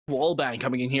wallbang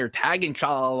coming in here, tagging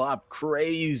Chalal up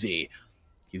crazy.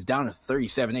 He's down to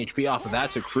 37 HP off of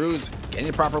that, so Cruz getting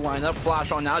a proper lineup.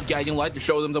 Flash on out, guiding light to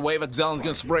show them the way, but Zellen's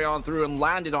going to spray on through and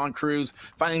land it on Cruz,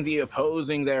 finding the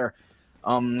opposing there.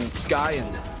 Sky,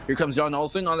 and here comes John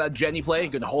Olsen on that Jenny play,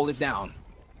 going to hold it down.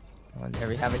 And there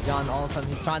we have it, John Olsen.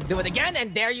 He's trying to do it again,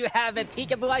 and there you have it.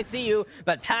 Peekaboo, I see you,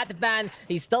 but Patapan,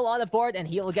 he's still on the board, and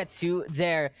he'll get to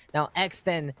there. Now,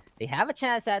 Exton, they have a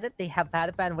chance at it. They have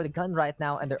Patapan with a gun right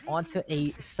now, and they're onto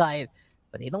a side,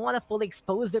 but they don't want to fully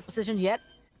expose their position yet.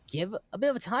 Give a bit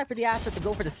of a time for the Astra to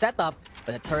go for the setup,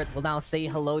 but the turret will now say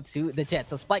hello to the Jet.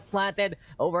 So spike planted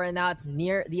over and out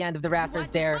near the end of the rafters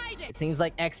there. It seems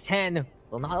like X10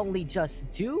 will not only just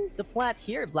do the plant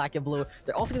here, black and blue,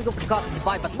 they're also going to go for the cosmic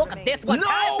divide. But look at this one.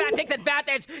 Patapan takes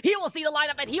advantage. He will see the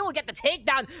lineup and he will get the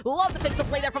takedown. Love the pixel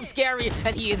play there from Scary,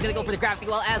 and he is going to go for the gravity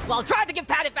well as well. Trying to give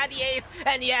Patapan the ace,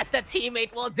 and yes, the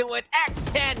teammate will do it.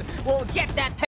 X10 will get that